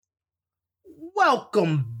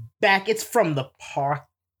Welcome back. It's from the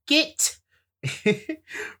pocket. I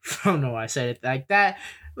don't know why I said it like that.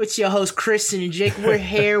 It's your host, Kristen and Jake. We're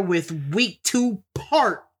here with week 2,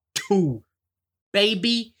 part 2,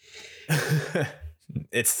 baby.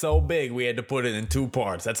 It's so big, we had to put it in 2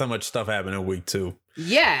 parts. That's how much stuff happened in week 2.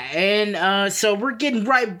 Yeah, and so we're getting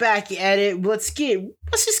right back at it. Let's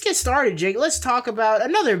just get started, Jake. Let's talk about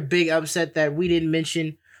another big upset that we didn't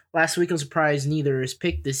mention last week. I'm surprised neither has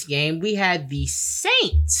picked this game. We had the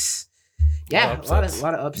Saints. Yeah, a lot of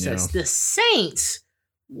upsets. Yeah. The Saints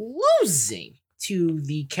losing to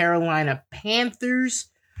the Carolina Panthers,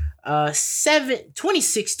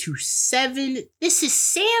 26-7. This is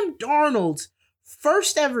Sam Darnold's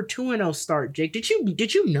first ever 2-0 start. Jake, did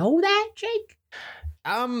you know that, Jake?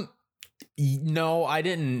 No, I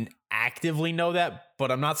didn't actively know that,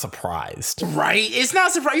 but I'm not surprised. Right? It's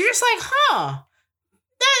not surprising. You're just like,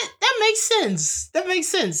 that makes sense. That makes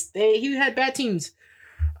sense. He had bad teams.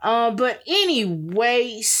 But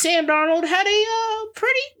anyway, Sam Darnold had a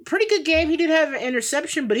pretty good game. He did have an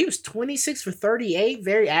interception, but he was 26 for 38,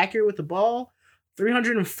 very accurate with the ball,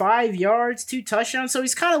 305 yards, 2 touchdowns. So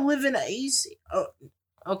he's kind of living.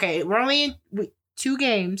 Okay. We're only in 2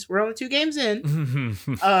 games. We're only 2 games in.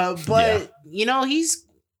 But yeah. He's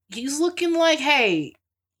looking like, hey,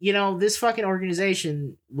 this fucking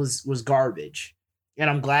organization was garbage. And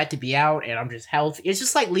I'm glad to be out, and I'm just healthy. It's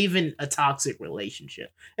just like leaving a toxic relationship.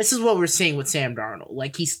 This is what we're seeing with Sam Darnold.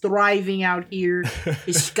 Like, he's thriving out here.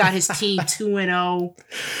 He's got his team 2-0.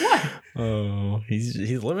 What? Oh,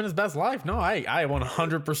 he's living his best life. No, I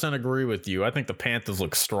 100% agree with you. I think the Panthers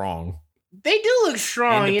look strong. They do look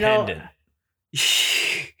strong, Independent.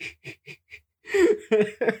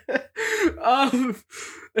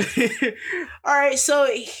 All right, so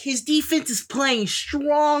his defense is playing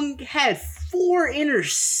strong. Had 4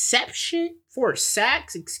 sacks,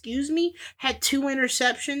 had 2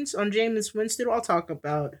 interceptions on Jameis Winston. I'll talk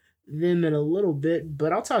about them in a little bit,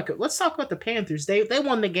 but let's talk about the Panthers. They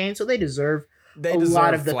won the game, so they deserve a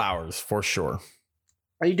lot of the flowers for sure.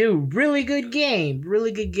 They do. Really good game.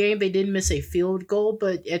 They didn't miss a field goal,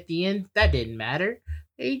 but at the end, that didn't matter.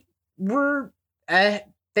 They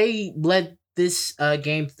led this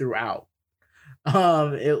game throughout.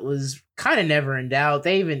 It was kind of never in doubt.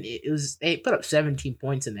 They put up 17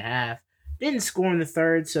 points in the half. Didn't score in the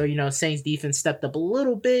third, so Saints defense stepped up a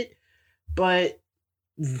little bit. But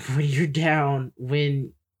when you're down,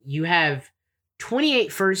 when you have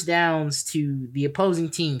 28 first downs to the opposing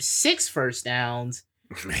team's 6 first downs.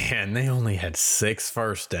 Man, they only had 6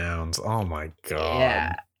 first downs. Oh my god.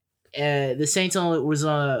 Yeah. The Saints only was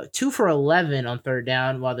 2 for 11 on third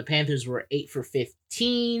down, while the Panthers were 8 for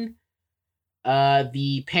 15.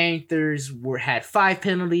 The Panthers had 5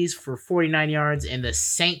 penalties for 49 yards, and the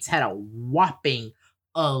Saints had a whopping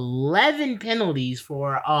 11 penalties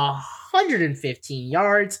for 115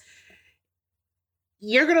 yards.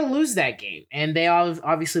 You're gonna lose that game, and they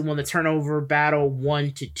obviously won the turnover battle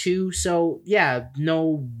 1-2. So yeah,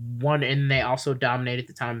 no one, and they also dominated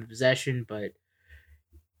the time of possession, but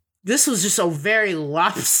this was just a very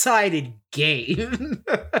lopsided game.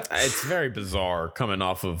 It's very bizarre coming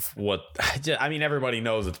off of everybody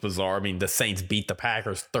knows it's bizarre. I mean, the Saints beat the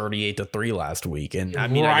Packers 38-3 last week. And I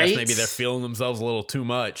guess maybe they're feeling themselves a little too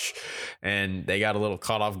much, and they got a little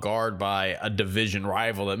caught off guard by a division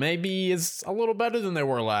rival that maybe is a little better than they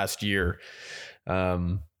were last year.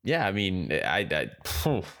 Yeah, I mean, I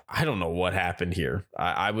don't know what happened here.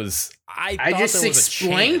 I just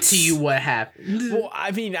explained to you what happened. Well, I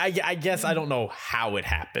mean, I guess I don't know how it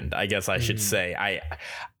happened. I guess I should say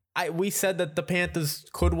we said that the Panthers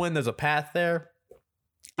could win. There's a path there.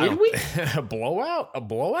 Did we? A blowout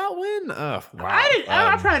win? Wow.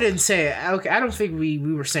 I probably didn't say it. Okay, I don't think we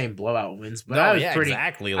were saying blowout wins, but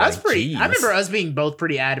exactly. I remember us being both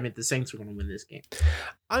pretty adamant the Saints were going to win this game.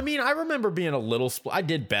 I mean, I remember being a little. I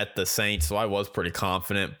did bet the Saints, so I was pretty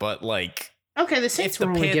confident. But okay, the Saints were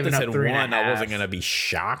only giving up 3.5. I wasn't going to be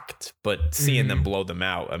shocked, but seeing them blow them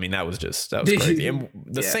out, I mean, that was crazy. And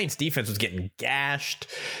the Saints defense was getting gashed.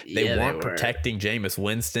 They weren't protecting Jameis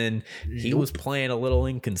Winston. He was playing a little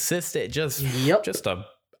inconsistent. Just a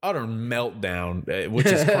utter meltdown, which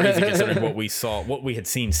is crazy considering what we had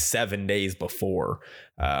seen 7 days before.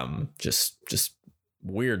 Just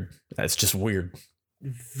weird. That's just weird.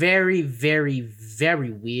 Very, very,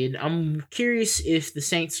 very weird. I'm curious if the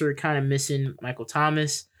Saints are kind of missing Michael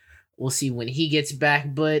Thomas. We'll see when he gets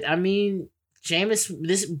back. But, I mean, Jameis,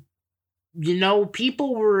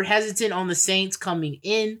 people were hesitant on the Saints coming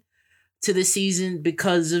in to the season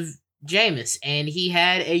because of Jameis. And he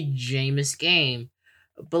had a Jameis game.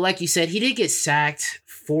 But like you said, he did get sacked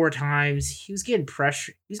 4 times. He was getting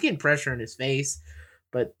pressure. He's getting pressure in his face,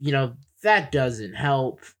 but that doesn't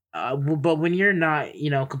help. But when you're not,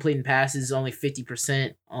 completing passes only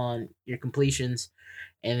 50% on your completions,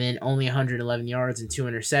 and then only 111 yards and 2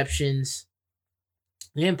 interceptions,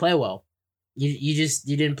 you didn't play well. You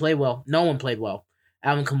didn't play well. No one played well.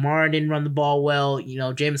 Alvin Kamara didn't run the ball well.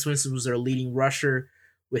 Jameis Winston was their leading rusher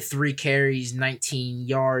with 3 carries, 19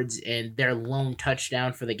 yards, and their lone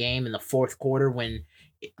touchdown for the game in the fourth quarter when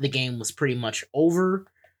the game was pretty much over.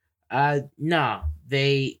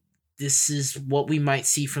 This is what we might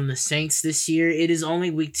see from the Saints this year. It is only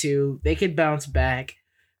week 2. They could bounce back.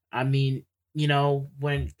 I mean,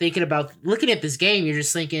 when thinking about looking at this game, you're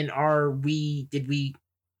just thinking, did we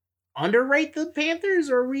underrate the Panthers,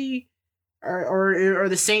 or are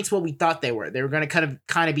the Saints what we thought they were? They were going to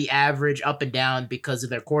kind of be average up and down because of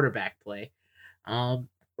their quarterback play.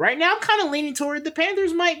 Right now, I'm kind of leaning toward the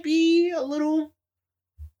Panthers might be a little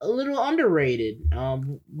underrated.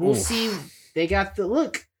 We'll see. They got the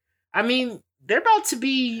look. I mean, they're about to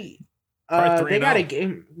be. They got a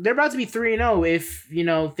game. They're about to be 3-0 if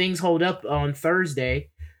things hold up on Thursday.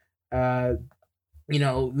 We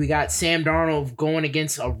got Sam Darnold going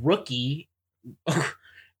against a rookie,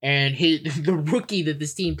 and the rookie that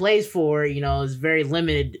this team plays for, is very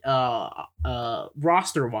limited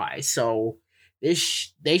roster wise. So they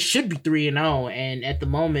should be 3-0, and at the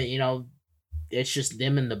moment, it's just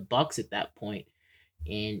them and the Bucs at that point.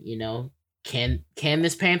 And can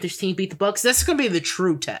this Panthers team beat the Bucs? That's going to be the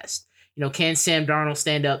true test. Can Sam Darnold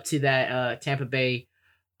stand up to that Tampa Bay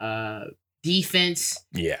defense?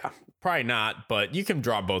 Yeah, probably not, but you can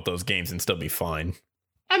draw both those games and still be fine.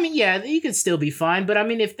 I mean, yeah, he could still be fine, but I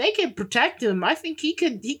mean, if they could protect him, I think he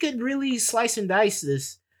could really slice and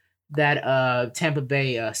dice that Tampa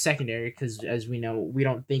Bay secondary, because as we know, we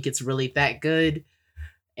don't think it's really that good.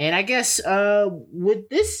 And I guess with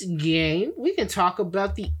this game, we can talk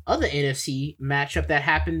about the other NFC matchup that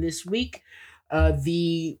happened this week.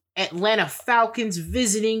 The Atlanta Falcons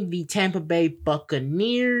visiting the Tampa Bay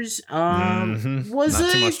Buccaneers. Not too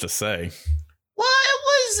much to say. Well, it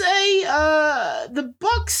was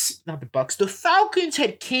the Falcons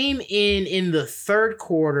had came in the third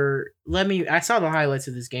quarter. I saw the highlights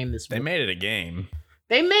of this game this week. They made it a game.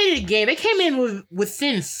 They came in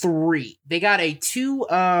within 3. They got a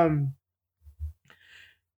touchdown,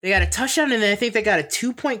 and then I think they got a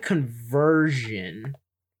 2-point conversion.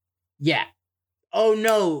 Yeah. Oh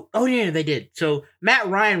no. Oh yeah, they did. So Matt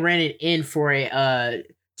Ryan ran it in for a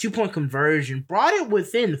 2-point conversion, brought it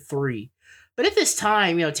within 3. But at this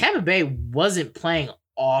time, Tampa Bay wasn't playing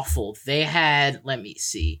awful. They had, let me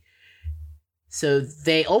see. So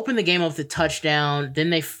they opened the game up with a touchdown, then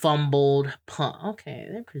they fumbled. Okay,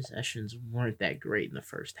 their possessions weren't that great in the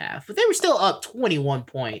first half, but they were still up 21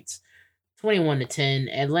 points, 21-10.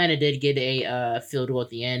 Atlanta did get a field goal at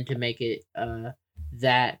the end to make it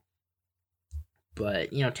that.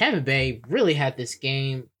 But, Tampa Bay really had this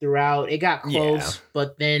game throughout. It got close,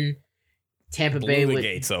 but then Tampa Bay blew the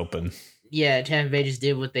gates open. Yeah, Tampa Bay just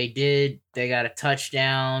did what they did. They got a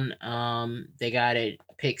touchdown. They got a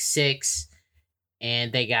pick 6.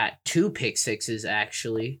 And they got 2 pick 6s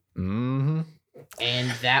actually. Mm-hmm.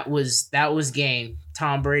 And that was game.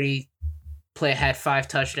 Tom Brady had 5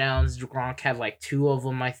 touchdowns. Gronk had like 2 of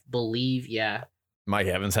them, I believe. Yeah. Mike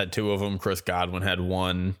Evans had 2 of them. Chris Godwin had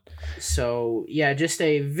 1. So yeah, just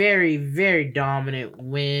a very, very dominant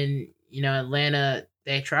win. Atlanta,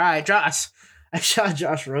 they tried. I saw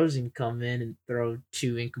Josh Rosen come in and throw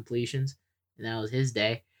 2 incompletions, and that was his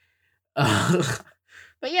day.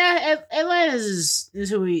 But yeah, Atlanta is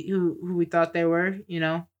who we thought they were.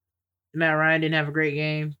 Matt Ryan didn't have a great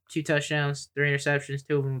game. 2 touchdowns, 3 interceptions,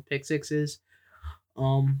 2 of them pick 6s.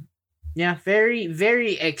 Yeah, very,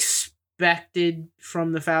 very expected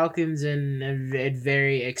from the Falcons and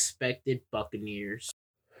very expected Buccaneers.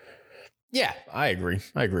 Yeah, I agree.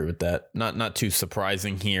 I agree with that. Not too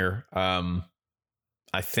surprising here.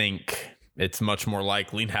 I think it's much more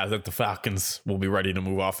likely now that the Falcons will be ready to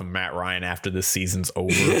move off of Matt Ryan after this season's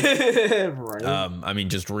over. Right. I mean,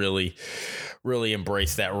 just really, really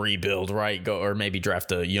embrace that rebuild, right? Go or maybe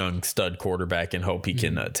draft a young stud quarterback and hope he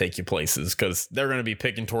can take you places, because they're going to be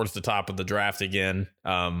picking towards the top of the draft again.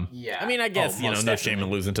 Yeah. I mean, I guess no definitely. shame in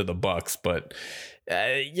losing to the Bucs, but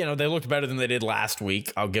they looked better than they did last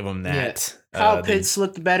week. I'll give them that. Yeah. Kyle Pitts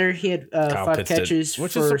looked better. He had 5 catches for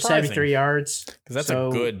 73 yards. Because that's a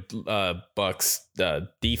good Bucs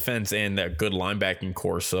defense and that good linebacking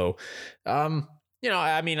core. So, I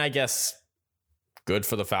mean, I guess good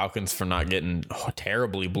for the Falcons for not getting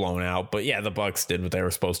terribly blown out. But yeah, the Bucs did what they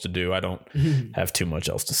were supposed to do. I don't have too much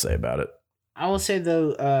else to say about it. I will say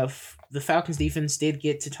though, the Falcons defense did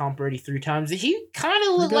get to Tom Brady 3 times. He kind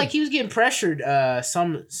of looked like he was getting pressured.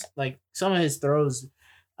 Some of his throws,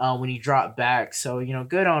 when he dropped back. So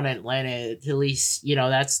good on Atlanta. At least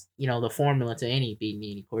that's the formula to beating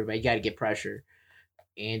any quarterback. You got to get pressure,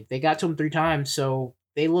 and they got to him 3 times. So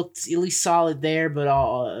they looked at least solid there.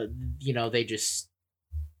 But they just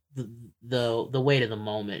the weight of the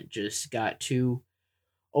moment just got too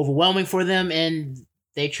overwhelming for them, and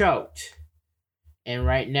they choked. And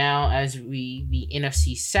right now, the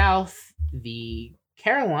NFC South, the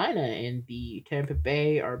Carolina and the Tampa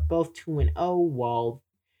Bay are both 2-0, while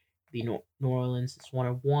the New Orleans is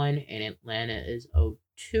 1-1 and Atlanta is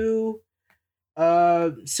 0-2.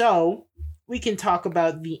 So we can talk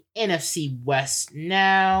about the NFC West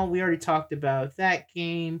now. We already talked about that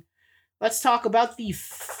game. Let's talk about the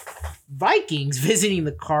Vikings visiting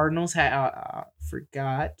the Cardinals.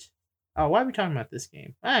 Forgot. Oh, why are we talking about this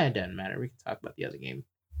game? It doesn't matter. We can talk about the other game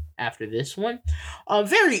after this one. A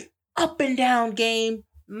very up and down game.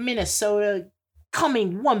 Minnesota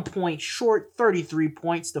coming 1 point short, 33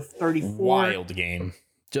 points to 34. Wild game.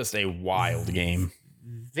 Just a wild game.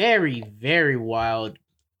 Very, very wild.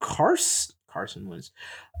 Carson was.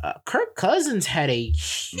 Kirk Cousins had a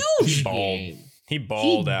huge game. He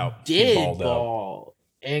balled out. He ball.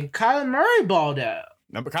 And Kyler Murray balled out.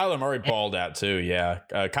 No, but Kyler Murray balled out too, yeah.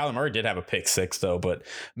 Kyler Murray did have a pick 6, though. But,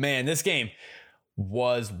 man, this game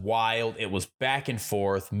was wild. It was back and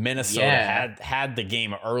forth. Minnesota had the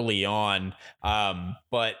game early on.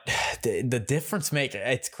 But the difference maker,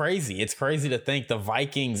 it's crazy. It's crazy to think the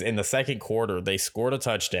Vikings in the second quarter, they scored a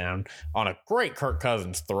touchdown on a great Kirk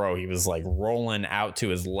Cousins throw. He was like rolling out to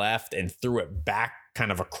his left and threw it back kind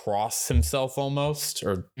of across himself almost,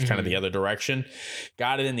 or kind of the other direction.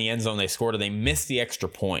 Got it in the end zone. They scored it. They missed the extra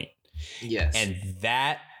point. Yes. And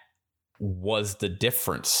that was the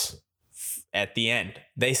difference at the end.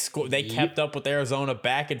 They scored. They kept up with Arizona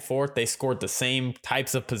back and forth. They scored the same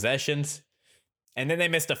types of possessions. And then they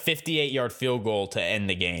missed a 58-yard field goal to end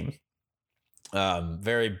the game.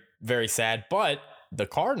 Very, very sad. But the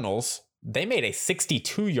Cardinals, they made a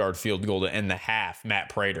 62-yard field goal to end the half. Matt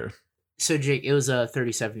Prater. So, Jake, it was a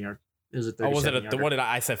 37-yard. It was a 37-yard. Oh, was it what did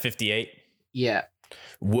I said 58? Yeah.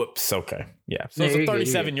 Whoops. Okay. Yeah. So it's a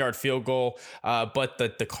 37-yard field goal. But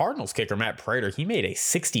the Cardinals kicker, Matt Prater, he made a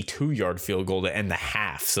 62-yard field goal to end the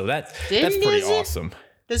half. So that's pretty awesome.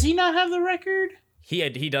 Does he not have the record?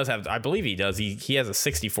 He does have. I believe he does. He has a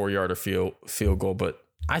 64-yarder field goal, but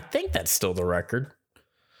I think that's still the record.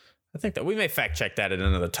 I think that we may fact check that at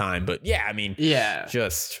another time. But yeah, I mean,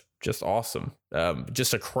 just awesome.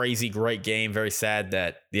 Just a crazy, great game. Very sad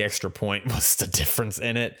that the extra point was the difference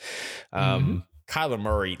in it. Kyler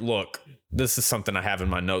Murray, look, this is something I have in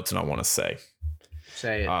my notes and I want to say.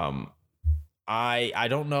 Say it. I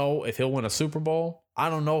don't know if he'll win a Super Bowl. I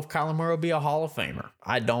don't know if Kyler Murray will be a Hall of Famer.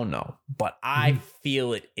 I don't know. But I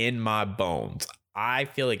feel it in my bones. I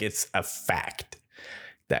feel like it's a fact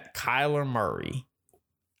that Kyler Murray,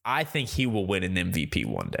 I think he will win an MVP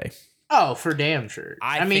one day. Oh, for damn sure.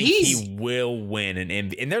 I mean, he will win an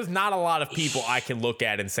MVP. And there's not a lot of people I can look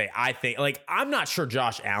at and say, I think, like, I'm not sure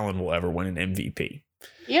Josh Allen will ever win an MVP.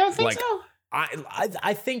 You don't think so?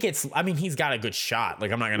 I think he's got a good shot.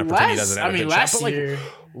 Like, I'm not going to pretend he doesn't have a good shot. But, like,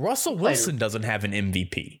 Russell Wilson doesn't have an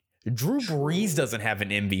MVP. Drew Brees doesn't have an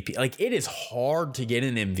MVP. Like, it is hard to get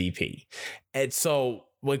an MVP. And so,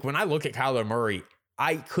 like, when I look at Kyler Murray,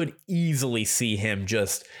 I could easily see him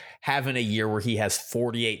just having a year where he has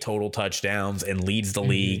 48 total touchdowns and leads the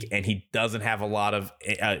league, and he doesn't have a lot of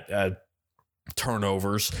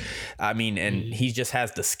turnovers. I mean, and he just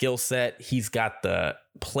has the skill set. He's got the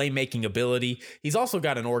playmaking ability. He's also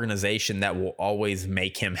got an organization that will always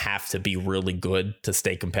make him have to be really good to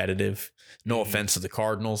stay competitive. No offense to the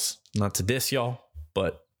Cardinals, not to diss y'all,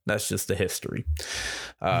 but that's just the history.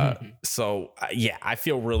 So, yeah, I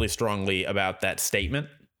feel really strongly about that statement.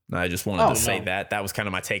 I just wanted to say that was kind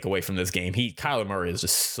of my takeaway from this game. Kyler Murray is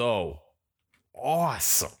just so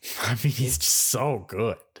awesome. I mean, he's just so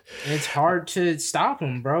good. It's hard to stop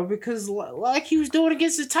him, bro, because like he was doing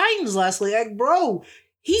against the Titans last week, like, bro,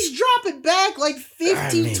 he's dropping back like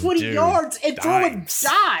 15, 20 yards and throwing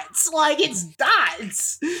dots. Like, it's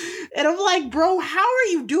dots. And I'm like, bro, how are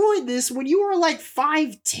you doing this when you were like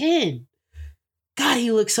 5'10"? God,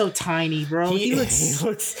 he looks so tiny, bro. He looks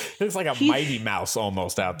like a Mighty Mouse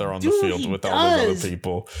almost out there on the field with all those other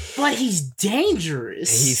people. But he's dangerous.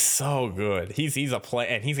 He's so good. He's a play,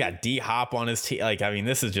 and he's got D-Hop on his team. Like, I mean,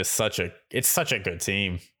 this is just such a good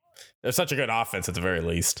team. There's such a good offense at the very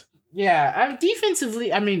least. Yeah,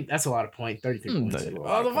 defensively, I mean, that's a lot of points. 33 points.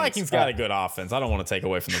 Well, the Vikings got a good offense. I don't want to take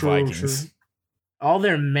away from the Vikings. True. all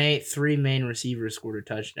their three main receivers scored a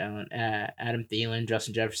touchdown. Adam Thielen,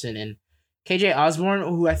 Justin Jefferson, and KJ Osborne,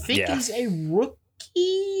 who I think is a rookie,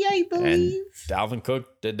 I believe. And Dalvin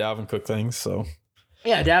Cook did Dalvin Cook things, so.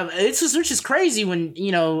 Yeah, which is crazy when,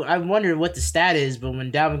 I wonder what the stat is, but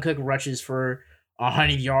when Dalvin Cook rushes for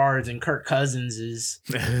 100 yards and Kirk Cousins is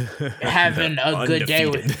having a good day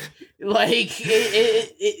with,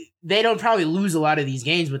 they don't probably lose a lot of these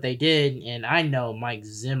games, but they did. And I know Mike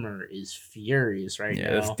Zimmer is furious right now.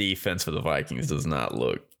 Yeah, this defense for the Vikings does not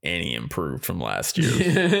look any improved from last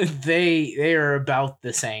year. They are about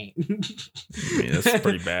the same. I mean, that's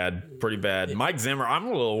pretty bad. Pretty bad. Mike Zimmer,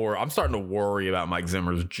 I'm starting to worry about Mike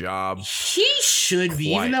Zimmer's job. He should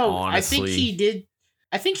be, even though honestly,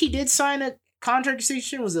 I think he did sign a contract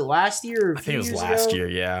extension. Was it last year? Or I think it was last year.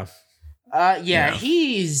 Yeah. Yeah,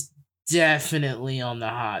 he's definitely on the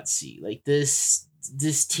hot seat. Like this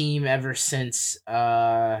team ever since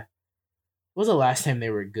what was the last time they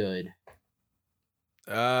were good?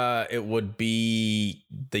 It would be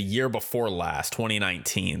the year before last,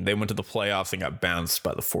 2019. They went to the playoffs and got bounced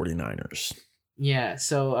by the 49ers. Yeah,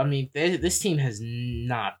 so I mean, this team has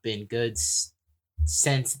not been good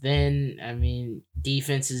since then. I mean,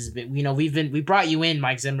 defense has been, we brought you in,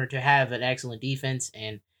 Mike Zimmer, to have an excellent defense,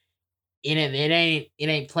 and it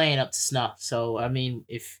ain't playing up to snuff. So I mean,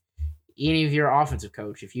 if any of your offensive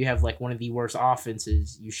coach, if you have like one of the worst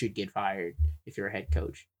offenses, you should get fired if you're a head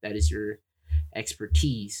coach. That is your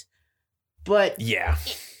expertise. But yeah,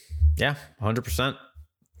 100%.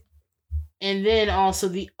 And then also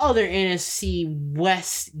the other NFC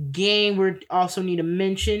West game we also need to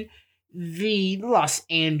mention, the Los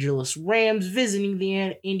Angeles Rams visiting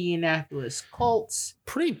the Indianapolis Colts.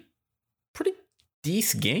 Pretty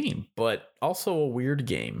decent game, but also a weird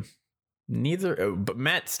game. But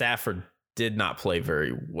Matt Stafford did not play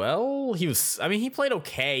very well. He played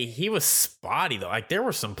okay. He was spotty though. Like there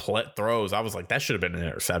were some throws. I was like, that should have been an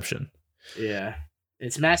interception. Yeah,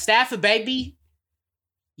 it's Matt Stafford, baby.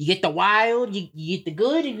 You get the wild, you get the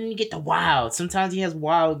good, and then you get the wild. Sometimes he has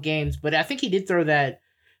wild games, but I think he did throw that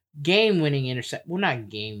game-winning intercept. Well, not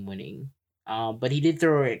game-winning, but he did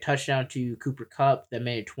throw a touchdown to Cooper Kupp that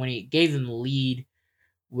made it 20. Gave them the lead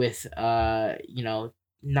with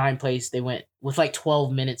 9 plays. They went with like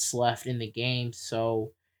 12 minutes left in the game,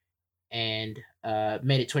 and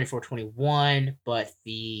made it 24-21. But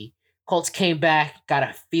the Colts came back, got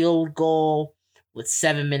a field goal with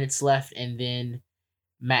 7 minutes left, and then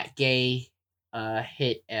Matt Gay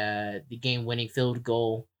hit the game-winning field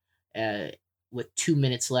goal with 2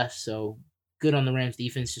 minutes left. So good on the Rams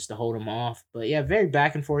defense just to hold them off. But yeah, very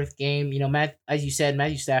back and forth game. As you said,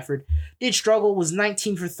 Matthew Stafford did struggle, was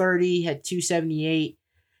 19 for 30, had 278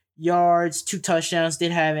 yards, 2 touchdowns,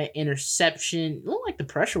 did have an interception. It looked like the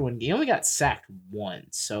pressure one game. He only got sacked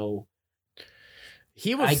once. So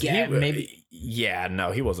he wasn't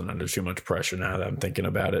under too much pressure now that I'm thinking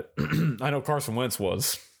about it. I know Carson Wentz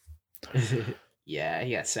was. Yeah,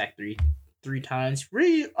 he got sacked three times.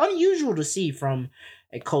 Really unusual to see from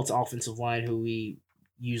a Colts offensive line, who we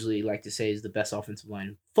usually like to say is the best offensive line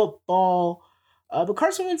in football. But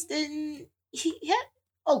Carson Wentz didn't. He had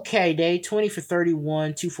okay day, 20 for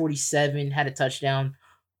 31, 247, had a touchdown,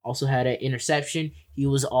 also had an interception. He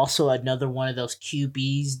was also another one of those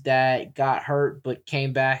QBs that got hurt but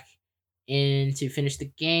came back in to finish the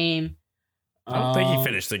game. I don't think he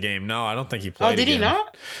finished the game. No, I don't think he played. Oh, did he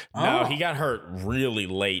not? No, he got hurt really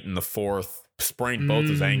late in the fourth, sprained both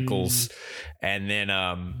his ankles, and then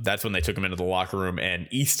that's when they took him into the locker room, and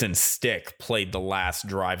Easton Stick played the last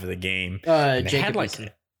drive of the game. Jacob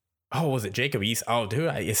Eason. Oh, was it Jacob Eason? Oh, dude,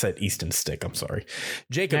 I said Easton Stick. I'm sorry.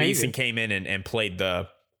 Jacob Eason came in and played the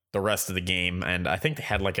rest of the game, and I think they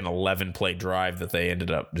had like an 11-play drive that they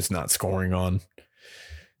ended up just not scoring on.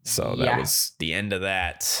 So that was the end of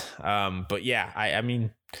that. But yeah, I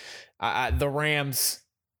mean, the Rams,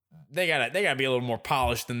 they gotta be a little more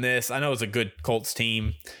polished than this. I know it's a good Colts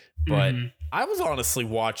team, but I was honestly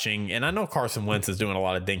watching, and I know Carson Wentz is doing a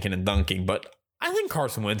lot of dinking and dunking, but I think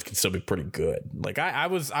Carson Wentz can still be pretty good. Like I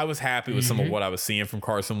was happy with some of what I was seeing from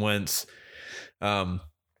Carson Wentz.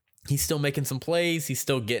 He's still making some plays. He's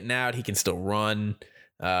still getting out. He can still run.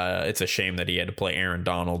 It's a shame that he had to play Aaron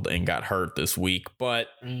Donald and got hurt this week. But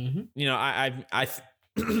I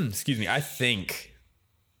excuse me. I think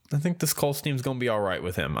this Colts team's gonna be all right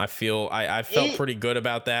with him. I felt pretty good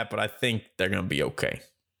about that, but I think they're gonna be okay.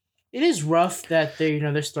 It is rough that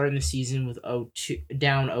they're starting the season with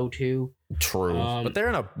down 0-2. True, but they're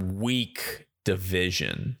in a weak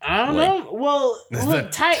division. I don't know. Well,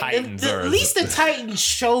 look, Titans at least the Titans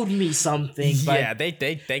showed me something. Yeah,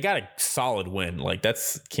 they got a solid win. Like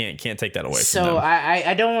that's can't take that away. So from them.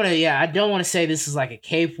 I don't want to. Yeah, I don't want to say this is like a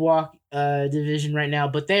cakewalk division right now,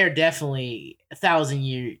 but they are definitely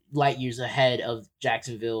 1,000 light years ahead of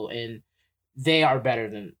Jacksonville, and they are better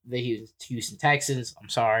than the Houston Texans. I'm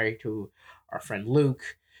sorry to our friend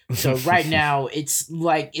Luke. So right now it's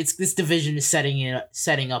this division is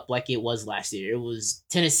setting up like it was last year. It was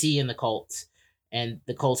Tennessee and the Colts, and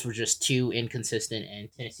the Colts were just too inconsistent,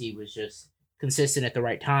 and Tennessee was just consistent at the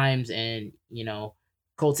right times, and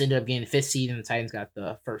Colts ended up getting the 5th seed and the Titans got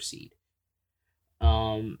the 1st seed.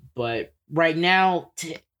 But right now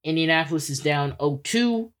Indianapolis is down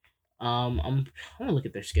 0-2. I'm gonna look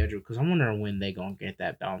at their schedule because I'm wondering when they gonna get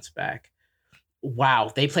that bounce back.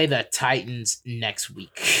 Wow, they play the Titans next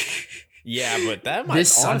week. Yeah, but that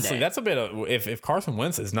might honestly, that's a bit of if Carson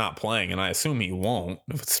Wentz is not playing, and I assume he won't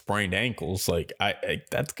with sprained ankles. Like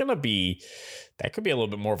that could be a little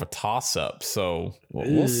bit more of a toss up. So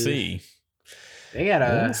we'll see. They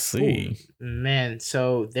gotta we'll see, man.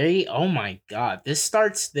 So oh my god, this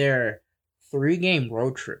starts their 3-game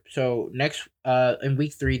road trip. So next, in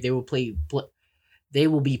week 3, they will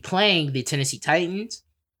be playing the Tennessee Titans.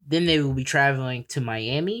 Then they will be traveling to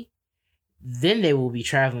Miami. Then they will be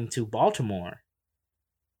traveling to Baltimore.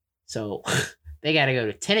 So they got to go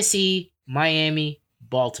to Tennessee, Miami,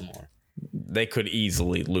 Baltimore. They could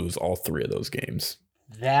easily lose all 3 of those games.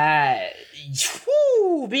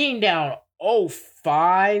 Being down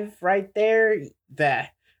 0-5 right there, that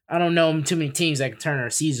I don't know too many teams that can turn their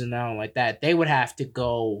season around like that. They would have to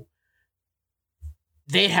go.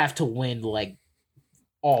 They'd have to win like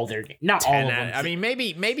all their games, not all of them. I mean,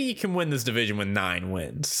 maybe you can win this division with 9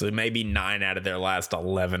 wins. So maybe 9 out of their last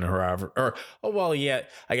 11 or however.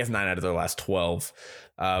 I guess 9 out of their last 12.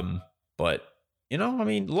 But I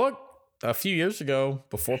mean, look, a few years ago,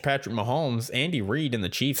 before Patrick Mahomes, Andy Reid and the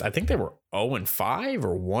Chiefs, I think they were 0-5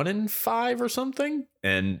 or 1-5 or something,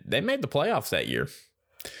 and they made the playoffs that year.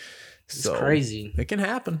 It's crazy. It can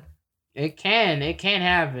happen. It can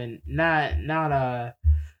happen.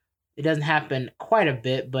 It doesn't happen quite a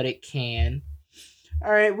bit, but it can.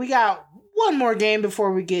 All right, we got one more game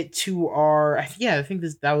before we get to our. I think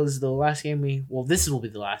that was the last game this will be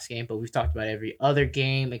the last game, but we've talked about every other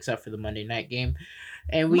game except for the Monday night game,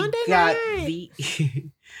 and we got a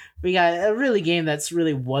really game that's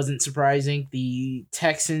really wasn't surprising. The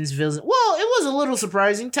Texans Well, it was a little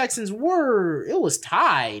surprising. Texans it was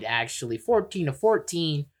tied actually,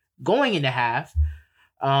 14-14 going into half.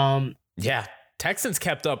 Yeah. Texans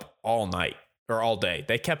kept up all night or all day.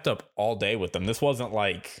 They kept up all day with them. This wasn't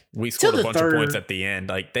like we scored a bunch of points at the end.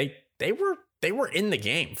 Like they were in the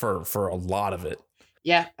game for a lot of it.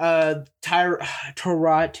 Yeah.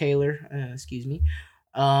 Tyrod Taylor,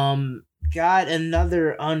 got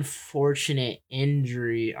another unfortunate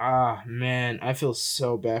injury. Ah, man, I feel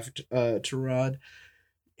so bad for Tyrod.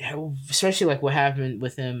 Especially like what happened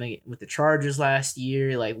with him with the Chargers last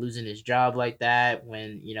year, like losing his job like that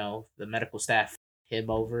when the medical staff him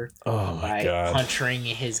over by puncturing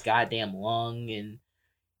his goddamn lung, and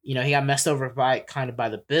he got messed over by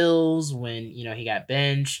the Bills when he got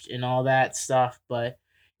benched and all that stuff. But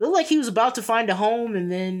it looked like he was about to find a home,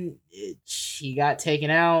 and then he got taken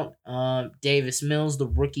out. Davis Mills, the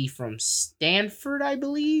rookie from Stanford, I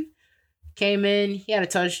believe, came in. He had a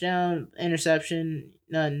touchdown, interception.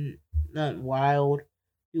 Nothing wild.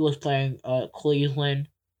 He was playing Cleveland.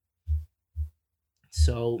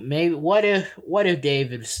 So maybe what if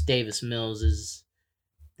Davis Mills is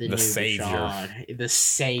the new savior, Deshaun, the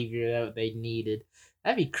savior that they needed?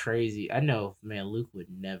 That'd be crazy. I know, man. Luke would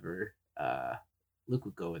never. Luke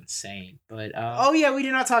would go insane. But we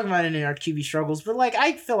did not talk about any of our QB struggles, but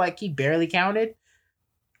I feel like he barely counted.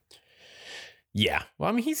 Yeah, well,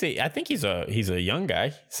 I mean, I think he's a young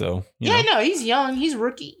guy, so he's young, he's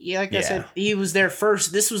rookie. Yeah, I said, he was their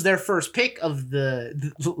first. This was their first pick of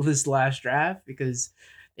this last draft because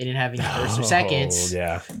they didn't have any first or seconds.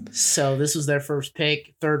 Yeah, so this was their first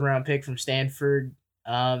pick, 3rd round pick from Stanford.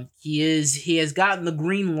 He has gotten the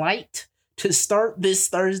green light to start this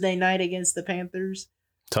Thursday night against the Panthers.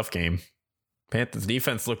 Tough game. Panthers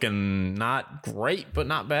defense looking not great, but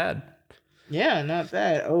not bad. Yeah, not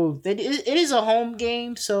bad. It is a home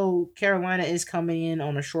game, so Carolina is coming in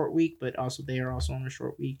on a short week, but also they are also on a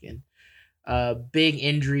short week, and big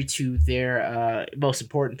injury to their most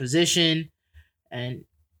important position, and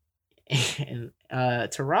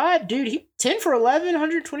Tyrod, dude, he 10 for 11,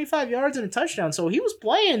 125 yards and a touchdown, so he was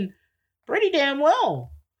playing pretty damn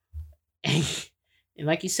well. And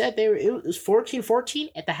like you said, it was 14-14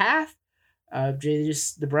 at the half.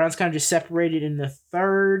 The Browns kind of just separated in the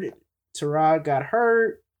third. Tyrod got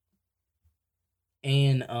hurt,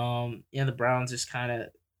 and the Browns just kind of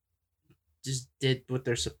just did what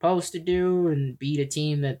they're supposed to do and beat a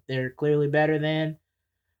team that they're clearly better than.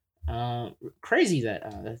 Crazy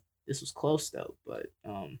that this was close though, but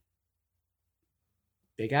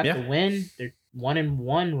they got the win. They're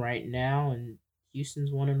 1-1 right now, and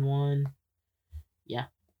Houston's 1-1. Yeah.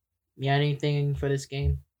 You got anything for this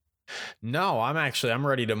game? No, I'm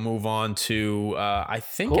ready to move on to I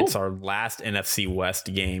think it's our last NFC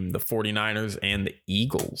West game, the 49ers and the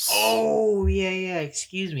Eagles. Oh, yeah,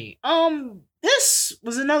 excuse me. This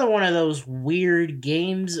was another one of those weird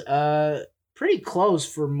games. Pretty close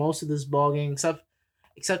for most of this ball game,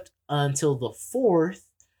 except until the fourth.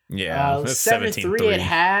 Yeah, 7-3 at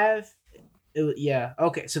half.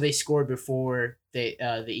 Okay, so they scored before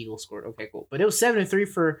the Eagles scored. Okay, cool. But it was 7-3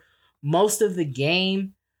 for most of the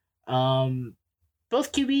game.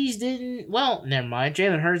 Both QBs didn't. Well, never mind.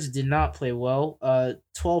 Jalen Hurts did not play well.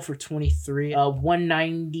 12 for 23,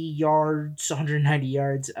 190 yards, 190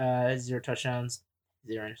 yards, 0 touchdowns,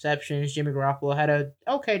 0 interceptions. Jimmy Garoppolo had a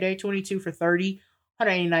okay day, 22 for 30,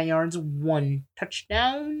 189 yards, 1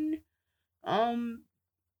 touchdown.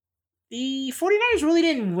 The 49ers really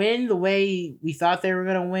didn't win the way we thought they were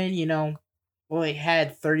going to win, they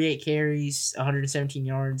had 38 carries, 117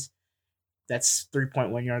 yards. That's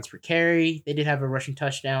 3.1 yards per carry. They did have a rushing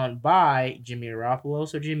touchdown by Jimmy Garoppolo,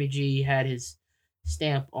 so Jimmy G had his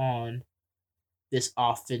stamp on this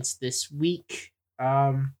offense this week.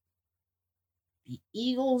 The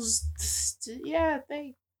Eagles,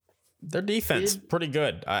 their defense pretty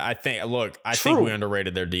good. I think we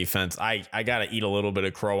underrated their defense. I gotta eat a little bit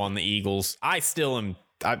of crow on the Eagles. I still am.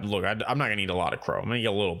 I'm not gonna eat a lot of crow. I'm gonna eat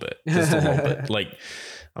a little bit, just a little bit. Like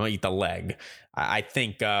I'm gonna eat the leg. I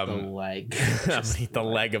think the leg. I'm gonna eat the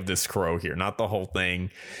leg of this crow here, not the whole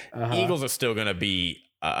thing. Eagles are still gonna be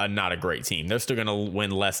not a great team. They're still gonna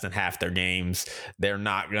win less than half their games. They're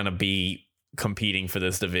not gonna be competing for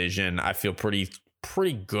this division. I feel pretty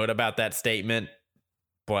good about that statement,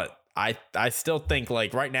 but I still think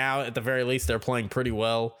like right now at the very least they're playing pretty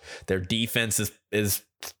well. Their defense is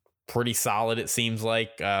pretty solid, it seems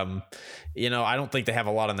like. I don't think they have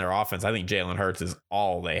a lot on their offense. I think Jalen Hurts is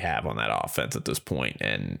all they have on that offense at this point,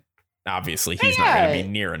 and obviously he's not going to be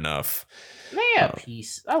near enough. They got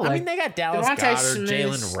peace. They got Dallas Goedert,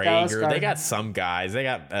 Jalen Reagor. They got some guys. They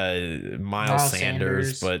got Miles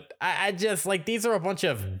Sanders, but I just like these are a bunch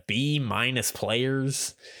of B-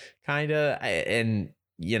 players, kind of, and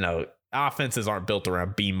offenses aren't built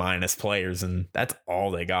around B- players, and that's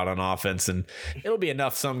all they got on offense. And it'll be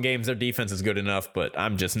enough some games. Their defense is good enough, but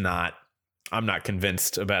I'm not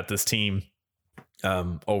convinced about this team.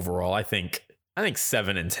 Overall, I think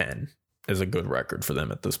 7-10 is a good record for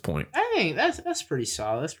them at this point. I think that's pretty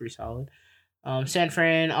solid. San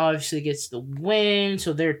Fran obviously gets the win,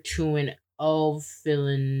 so they're 2-0,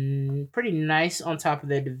 feeling pretty nice on top of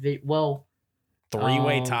their division. Well,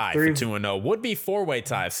 three-way tie for 2-0. Would be four-way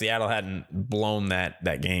tie if Seattle hadn't blown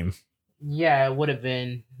that game. Yeah, it would have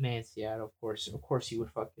been. Man, Seattle, of course you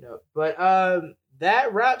would fuck it up. But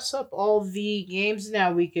that wraps up all the games.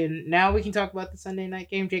 Now we can talk about the Sunday night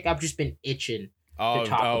game, Jake. I've just been itching to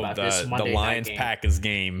talk about this Monday the Lions night game. Packers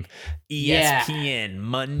game. ESPN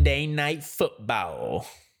Monday Night Football.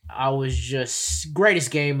 I was just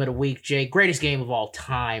greatest game of the week, Jake. Greatest game of all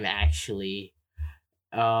time, actually.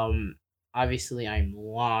 Obviously, I'm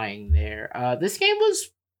lying there. This game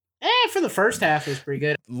was, for the first half, it was pretty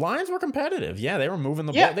good. Lions were competitive. Yeah, they were moving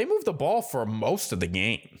the ball. They moved the ball for most of the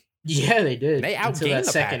game. Yeah, they did. They outgained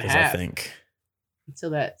the Packers, I think.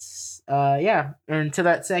 Until that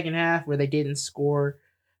second half where they didn't score.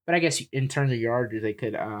 But I guess in terms of yardage, they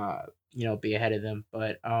could, be ahead of them.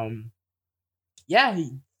 But, I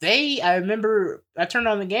remember I turned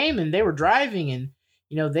on the game and they were driving and,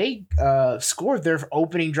 they scored their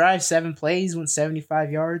opening drive, 7 plays, went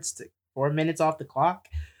 75 yards to 4 minutes off the clock.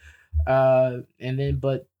 The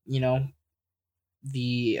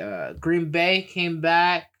Green Bay came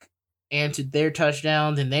back, answered their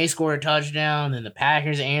touchdowns, and they scored a touchdown, and the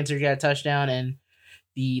Packers got a touchdown, and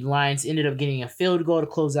the Lions ended up getting a field goal to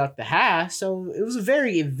close out the half. So it was a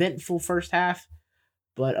very eventful first half,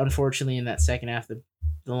 but unfortunately in that second half, the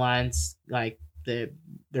Lions,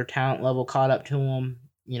 their talent level caught up to them.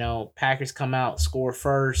 Packers come out, score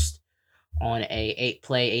first on a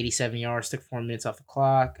 8-play, 87 yards, took 4 minutes off the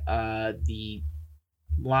clock. The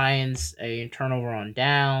Lions, a turnover on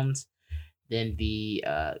downs. Then the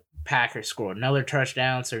Packers scored another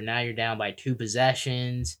touchdown, so now you're down by 2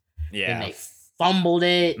 possessions. Yeah. Then they fumbled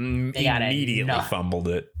it. They got immediately fumbled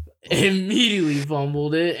it. immediately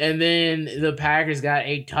fumbled it, and then the Packers got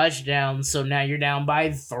a touchdown, so now you're down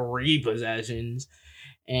by 3 possessions.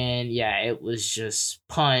 And yeah, it was just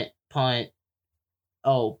punt from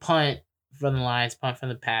the Lions, punt from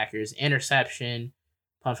the Packers, interception,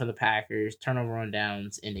 punt from the Packers, turnover on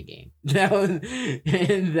downs in the game. That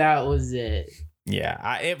was it.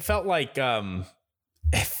 Yeah, it felt like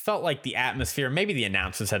the atmosphere, maybe the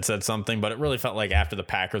announcers had said something, but it really felt like after the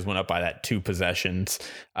Packers went up by that 2 possessions,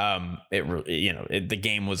 the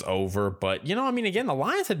game was over. But, again, the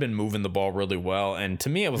Lions had been moving the ball really well. And to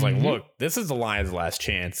me, it was like, look, this is the Lions' last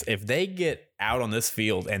chance. If they get out on this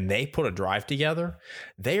field and they put a drive together,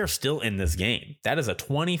 they are still in this game. That is a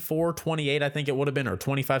 24-28, I think it would have been, or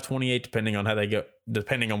 25-28, depending on how they go,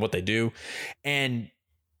 depending on what they do. And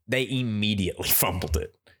they immediately fumbled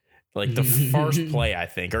it. Like the first play, I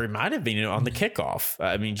think, or it might have been on the kickoff.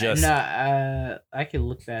 I can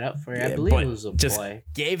look that up for you. I believe it was a just play.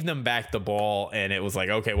 Gave them back the ball, and it was like,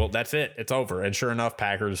 okay, well, that's it. It's over. And sure enough,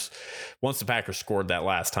 once the Packers scored that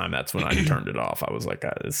last time, that's when I turned it off. I was like,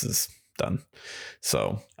 this is done.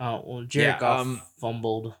 So, Jared Goff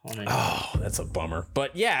fumbled on it. Oh, that's a bummer.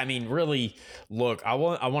 But yeah, I mean, really, look, I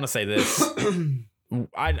want to say this.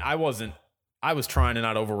 I was trying to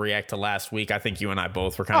not overreact to last week. I think you and I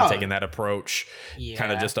both were kind of taking that approach. Yeah.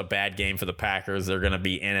 Kind of just a bad game for the Packers. They're going to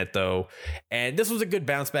be in it, though. And this was a good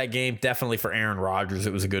bounce back game. Definitely for Aaron Rodgers,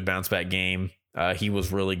 it was a good bounce back game. He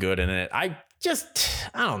was really good in it. I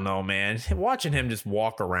don't know, man. Watching him just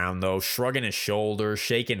walk around, though, shrugging his shoulders,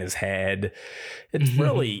 shaking his head, it's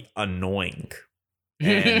really annoying.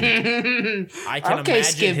 And I can imagine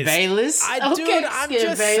Skip Bayless. I'm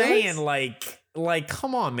just saying, like,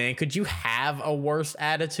 come on, man. Could you have a worse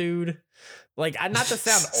attitude? Like, not to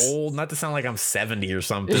sound old, not to sound like I'm 70 or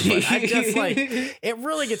something, but I just, it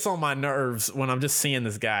really gets on my nerves when I'm just seeing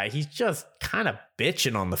this guy. He's just kind of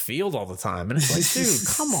bitching on the field all the time. And it's like, dude,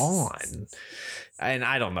 come on. And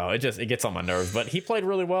I don't know. It gets on my nerves, but he played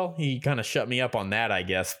really well. He kind of shut me up on that, I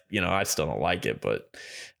guess. I still don't like it, but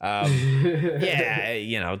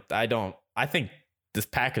yeah, I think this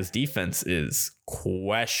Packers defense is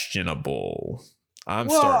questionable. I'm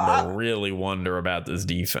starting to really wonder about this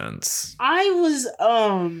defense. I was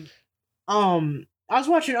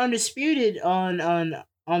watching Undisputed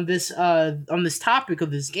on this topic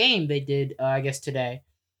of this game they did I guess today.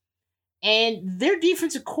 And their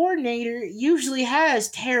defensive coordinator usually has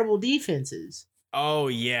terrible defenses. Oh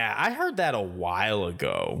yeah, I heard that a while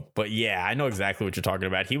ago, but yeah, I know exactly what you're talking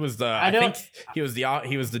about. He was I think he was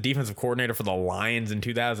the defensive coordinator for the Lions in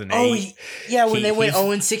 2008. Oh yeah, when they went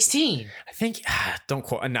 0-16. I think don't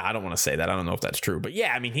quote. No, I don't want to say that. I don't know if that's true, but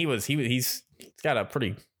yeah, I mean he's got a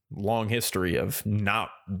pretty long history of not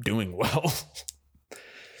doing well.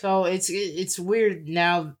 So it's weird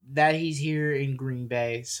now that he's here in Green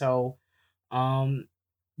Bay. So,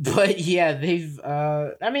 but yeah, they've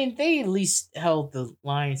they at least held the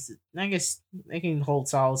Lions. I guess they can hold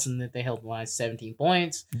solace in that they held the Lions 17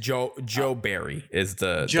 points. Joe Barry is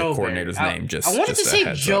the coordinator's name. I wanted to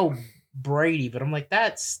say Joe Brady, but I'm like,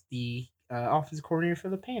 that's the offensive coordinator for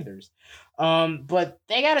the Panthers. But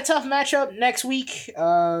they got a tough matchup next week. They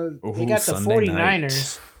got the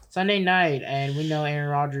 49ers Sunday night, and we know Aaron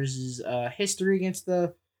Rodgers' history against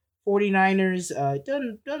the 49ers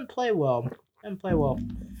doesn't play well.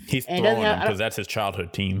 He's throwing them because that's his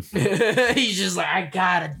childhood team. He's just like, I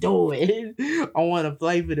gotta do it. I want to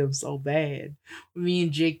play for them so bad. Me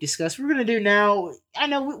and Jake discussed. We're gonna do now. I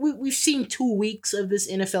know we've seen 2 weeks of this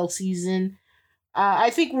NFL season.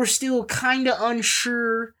 I think we're still kind of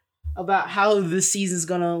unsure about how this season's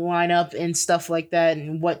gonna line up and stuff like that,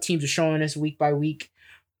 and what teams are showing us week by week.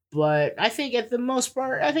 But I think at the most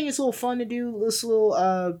part, I think it's a little fun to do this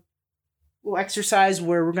little exercise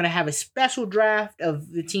where we're going to have a special draft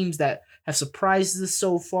of the teams that have surprised us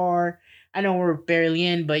so far. I know we're barely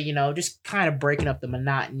in, but, just kind of breaking up the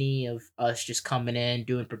monotony of us just coming in,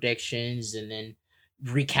 doing predictions, and then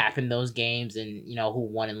recapping those games and, who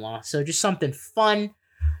won and lost. So just something fun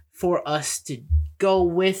for us to go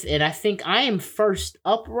with. And I think I am first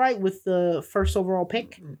upright with the first overall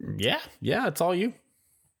pick. Yeah, it's all you.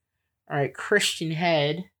 All right, Christian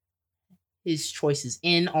Head, his choice is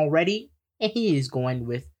in already. And he is going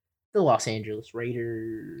with the Las Vegas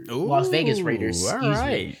Raiders. All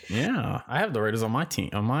right. Yeah. I have the Raiders on my team,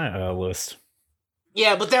 on my list.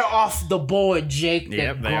 Yeah, but they're off the board, Jake.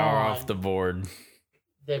 Yep, they are off the board.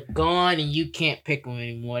 They're gone, and you can't pick them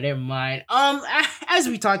anymore. Never mind. As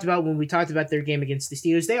we talked about when we talked about their game against the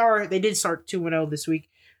Steelers, they did start 2-0 this week.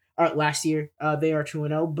 Last year. They are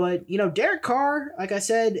 2-0. But, Derek Carr, like I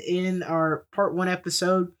said in our part 1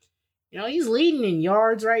 episode, He's leading in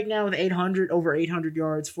yards right now with over 800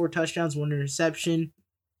 yards, 4 touchdowns, 1 interception.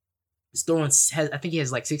 I think he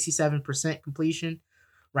has like 67% completion,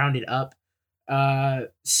 rounded up.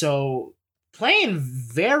 So playing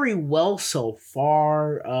very well so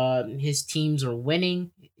far. His teams are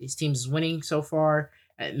winning. His team is winning so far.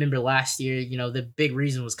 I remember last year, the big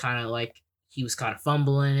reason was kind of like he was kind of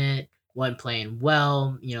fumbling it, wasn't playing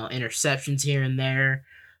well, interceptions here and there.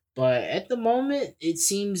 But at the moment, it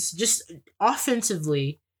seems just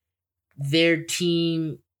offensively, their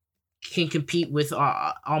team can compete with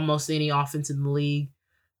almost any offense in the league.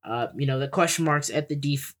 The question marks at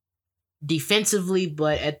the defensively,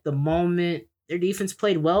 but at the moment, their defense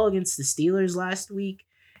played well against the Steelers last week,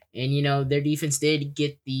 and their defense did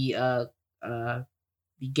get the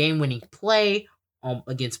game-winning play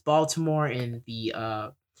against Baltimore in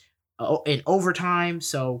in overtime.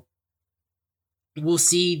 So we'll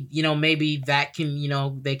see. Maybe that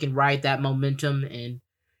can they can ride that momentum and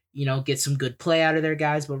get some good play out of their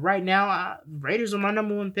guys. But right now, Raiders are my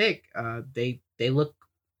number 1 pick. They look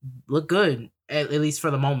good at least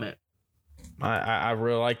for the moment. I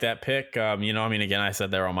really like that pick. Again, I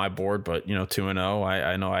said they're on my board, but 2-0.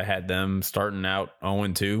 I know I had them starting out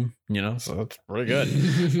 0-2. So that's pretty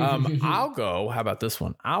good. I'll go. How about this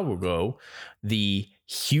one? I will go the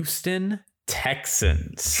Houston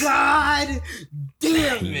Texans. God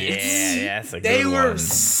damn it! Yeah, that's a good They were one.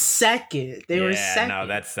 second. They were second. No,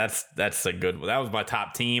 that's a good one. That was my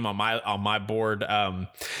top team on my board. I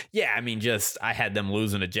had them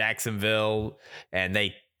losing to Jacksonville, and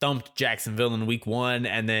they thumped Jacksonville in week 1,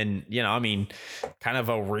 and then kind of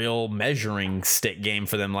a real measuring stick game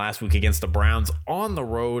for them last week against the Browns on the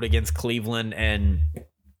road against Cleveland, and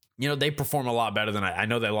they perform a lot better than I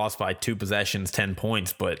know. They lost by 2 possessions, 10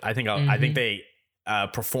 points, but I think they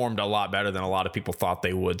performed a lot better than a lot of people thought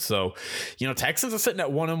they would. So, Texans are sitting at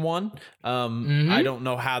 1-1. I don't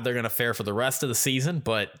know how they're going to fare for the rest of the season,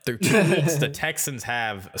 but through 2 weeks, the Texans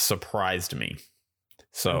have surprised me.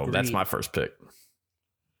 So that's my first pick.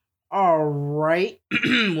 All right.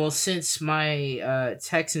 Well, since my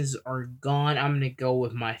Texans are gone, I'm going to go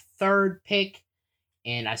with my 3rd pick.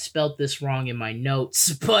 And I spelled this wrong in my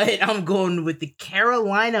notes, but I'm going with the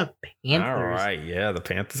Carolina Panthers. All right. Yeah, the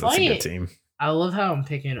Panthers. That's a good team. I love how I'm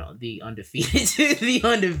picking the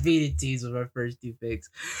undefeated teams with my first 2 picks.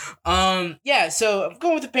 So I'm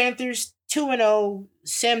going with the Panthers, 2-0.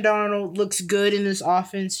 Sam Darnold looks good in this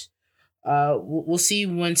offense. We'll see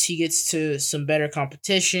once he gets to some better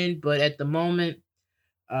competition, but at the moment,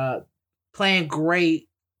 playing great.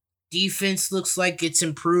 Defense looks like it's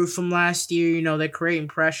improved from last year. They're creating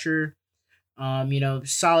pressure.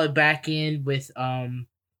 Solid back end with I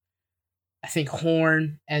think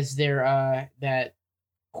Horn as their that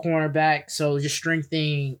cornerback. So just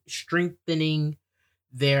strengthening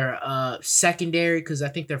their secondary, because I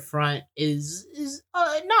think their front is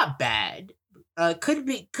not bad.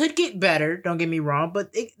 Could get better. Don't get me wrong,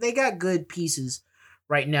 but they got good pieces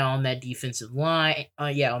right now on that defensive line.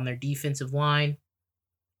 On their defensive line.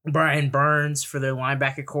 Brian Burns for their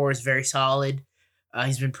linebacker core is very solid.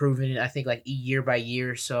 He's been proven, I think, like year by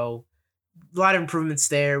year. So a lot of improvements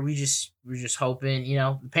there. We're just hoping,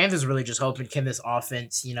 the Panthers are really just hoping, can this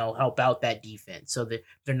offense, help out that defense so that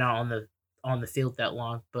they're not on the field that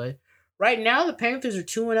long. But right now, the Panthers are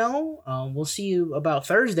 2-0. We'll see about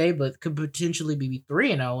Thursday, but could potentially be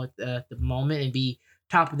 3-0 at the moment and be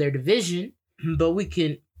top of their division. But we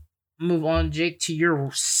can move on, Jake, to your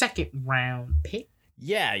 2nd round pick.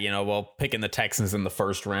 Yeah, picking the Texans in the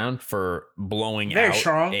first round for blowing out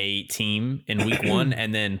a team in week 1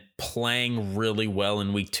 and then playing really well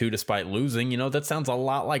in week 2 despite losing. That sounds a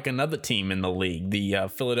lot like another team in the league, the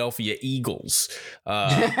Philadelphia Eagles. They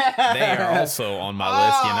are also on my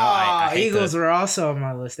list. I Eagles are also on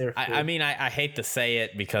my list. I hate to say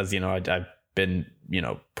it because I've been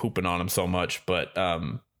pooping on them so much, but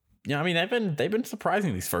they've been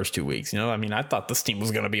surprising these first 2 weeks. I thought this team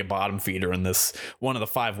was going to be a bottom feeder in this one of the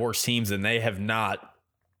 5 worst teams, and they have not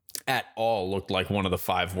at all looked like one of the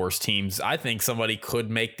 5 worst teams. I think somebody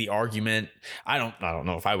could make the argument. I don't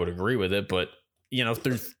know if I would agree with it, but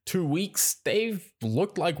through 2 weeks, they've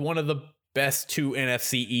looked like one of the best 2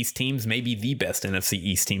 NFC East teams, maybe the best NFC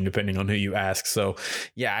East team, depending on who you ask. So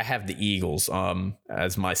yeah, I have the Eagles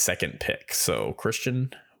as my 2nd pick. So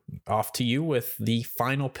Christian, off to you with the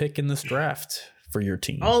final pick in this draft for your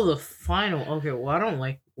team. Oh, the final. Okay, well, I don't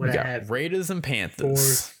like what I have. Raiders and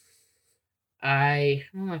Panthers. I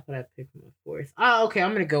don't like what I picked my 4th. Okay, I'm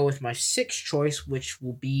going to go with my 6th choice, which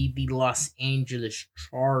will be the Los Angeles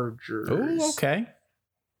Chargers. Oh, okay.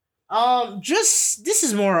 Just this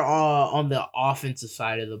is more on the offensive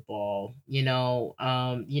side of the ball. You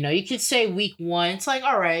could say week one, it's like,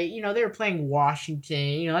 all right, they were playing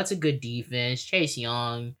Washington. That's a good defense. Chase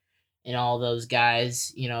Young and all those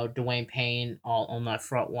guys. Dwayne Payne all on that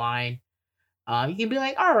front line. You can be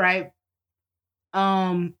like, all right.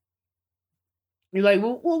 You're like,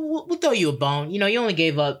 we'll throw you a bone. You only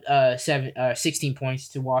gave up 16 points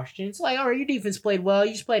to Washington. It's like, all right, your defense played well.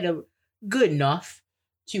 You just played good enough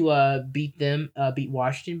to beat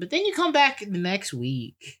Washington. But then you come back the next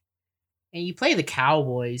week and you play the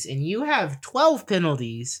Cowboys and you have 12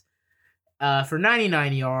 penalties for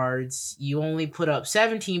 99 yards. You only put up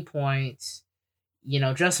 17 points.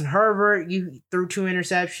 Justin Herbert, you threw 2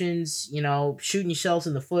 interceptions, shooting yourselves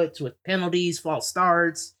in the foot with penalties, false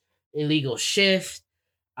starts, illegal shift.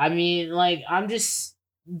 I mean, like, I'm just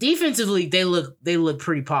defensively, they look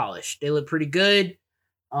pretty polished. They look pretty good.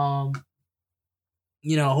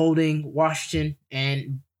 Holding Washington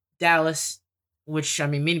and Dallas, which, I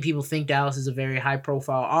mean, many people think Dallas is a very high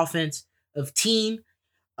profile offensive team.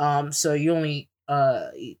 So you only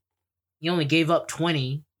gave up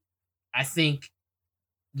 20. I think,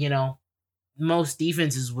 most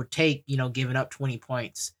defenses would take, giving up 20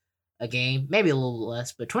 points a game, maybe a little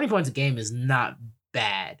less, but 20 points a game is not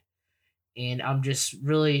bad. And I'm just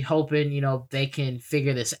really hoping, they can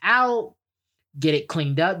figure this out, get it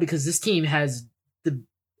cleaned up, because this team has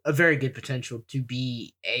a very good potential to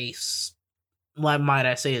be a Super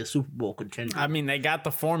Bowl contender. I mean, they got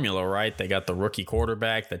the formula, right? They got the rookie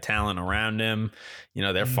quarterback, the talent around him.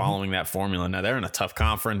 They're following that formula. Now, they're in a tough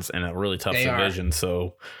conference and a really tough division.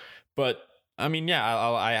 So, but I mean, yeah,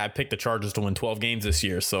 I picked the Chargers to win 12 games this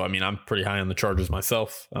year. So, I mean, I'm pretty high on the Chargers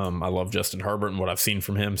myself. I love Justin Herbert and what I've seen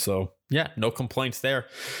from him. So, yeah, no complaints there.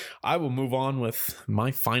 I will move on with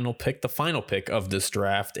my final pick, the final pick of this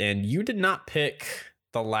draft. And you did not pick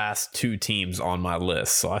the last 2 teams on my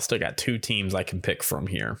list. So I still got 2 teams I can pick from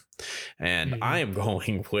here. And I am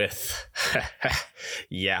going with,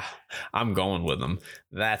 I'm going with them.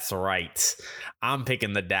 That's right. I'm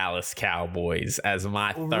picking the Dallas Cowboys as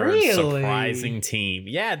my third surprising team.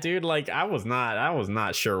 Yeah, dude, like I was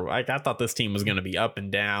not sure. Like I thought this team was going to be up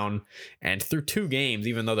and down, and through 2 games,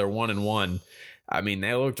 even though they're 1-1, I mean,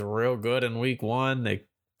 they looked real good in week 1.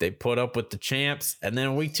 They put up with the champs, and then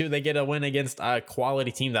in week 2, they get a win against a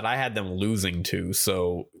quality team that I had them losing to.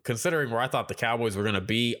 So considering where I thought the Cowboys were going to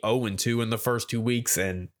be 0-2 in the first 2 weeks,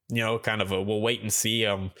 and, kind of we'll wait and see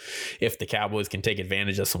if the Cowboys can take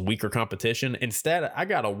advantage of some weaker competition. Instead, I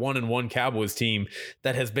got a 1-1 Cowboys team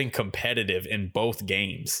that has been competitive in both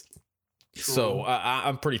games. So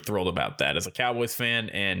I'm pretty thrilled about that as a Cowboys fan.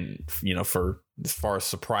 And, for as far as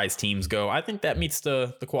surprise teams go, I think that meets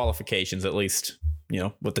the qualifications, at least,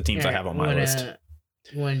 with the teams I have on my list.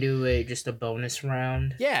 You want to do just a bonus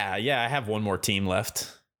round? Yeah. I have one more team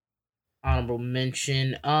left. Honorable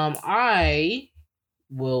mention. I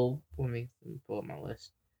will, let me pull up my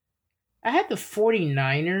list. I had the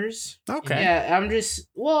 49ers. Okay. Yeah,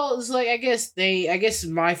 it's like, I guess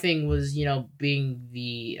my thing was, being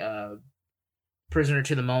the prisoner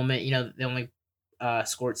to the moment. They only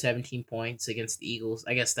scored 17 points against the Eagles.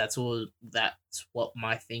 I guess that's what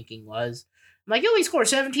my thinking was. I'm like, you only scored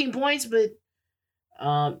 17 points, but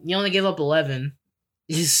you only gave up 11.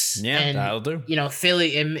 That'll do.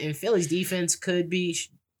 Philly and Philly's defense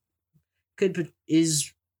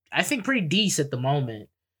is I think pretty decent at the moment.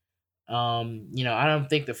 I don't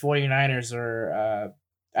think the 49ers are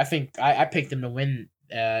I think I picked them to win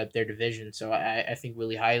their division, so I think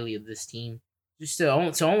really highly of this team. Just to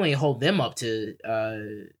only hold them up to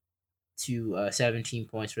 17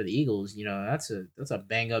 points for the Eagles, that's a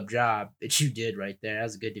bang up job that you did right there. That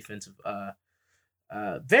was a good defensive,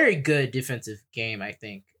 very good defensive game, I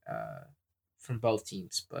think, from both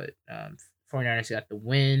teams. But 49ers got the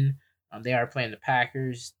win. They are playing the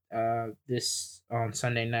Packers this on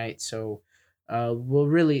Sunday night, so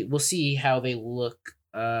we'll see how they look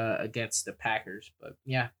against the Packers. But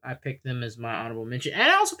yeah, I picked them as my honorable mention,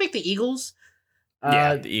 and I also picked the Eagles.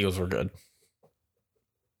 The Eagles were good.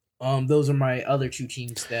 Those are my other 2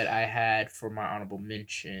 teams that I had for my honorable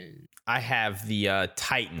mention. I have the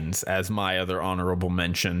Titans as my other honorable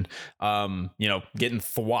mention. Getting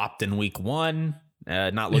thwopped in week 1.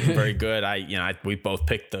 Not looking very good. We both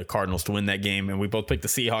picked the Cardinals to win that game, and we both picked the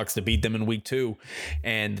Seahawks to beat them in week 2.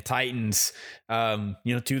 And the Titans, to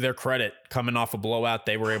their credit, coming off a blowout,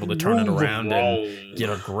 they were able to turn it around and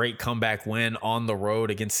get a great comeback win on the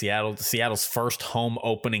road against Seattle. Seattle's first home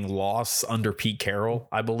opening loss under Pete Carroll,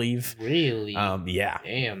 I believe. Really? Yeah.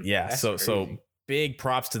 Damn. Yeah. So big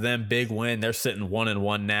props to them. Big win. They're sitting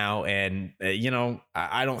 1-1 now, and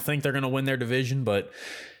I don't think they're going to win their division, but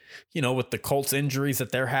with the Colts injuries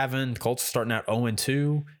that they're having, Colts starting out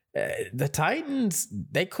 0-2. The Titans,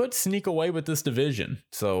 they could sneak away with this division.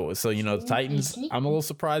 So the Titans, I'm a little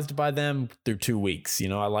surprised by them through 2 weeks.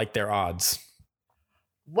 I like their odds.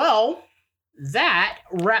 Well, that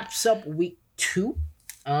wraps up week 2.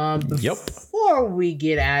 Before we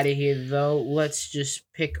get out of here, though, let's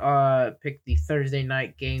just pick the Thursday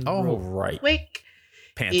night game. Oh, right. Quick.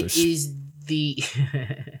 Panthers. It is the.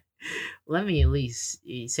 Let me at least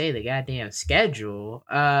say the goddamn schedule.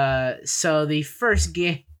 So the first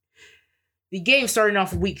game. The game starting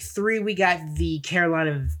off week 3, we got the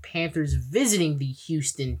Carolina Panthers visiting the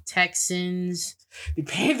Houston Texans. The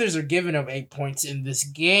Panthers are giving up 8 points in this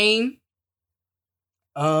game,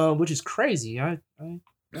 which is crazy.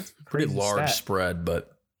 That's a pretty large spread,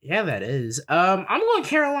 but yeah, that is. I'm going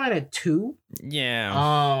Carolina 2. Yeah.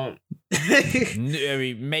 I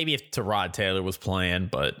mean, maybe if Tyrod Taylor was playing,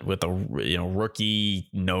 but with a rookie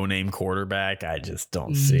no-name quarterback, I just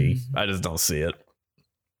don't see it.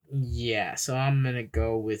 Yeah, so I'm gonna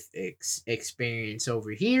go with experience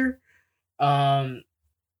over here. Yeah,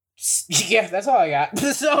 that's all I got.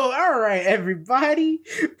 So, all right, everybody,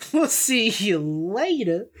 we'll see you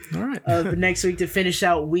later. All right, next week to finish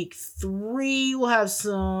out week 3. We'll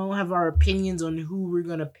have our opinions on who we're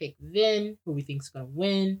gonna pick then, who we think's gonna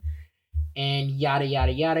win, and yada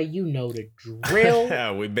yada yada. You know the drill.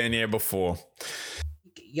 Yeah, we've been here before.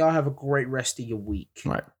 Y'all have a great rest of your week.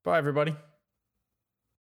 All right, bye everybody.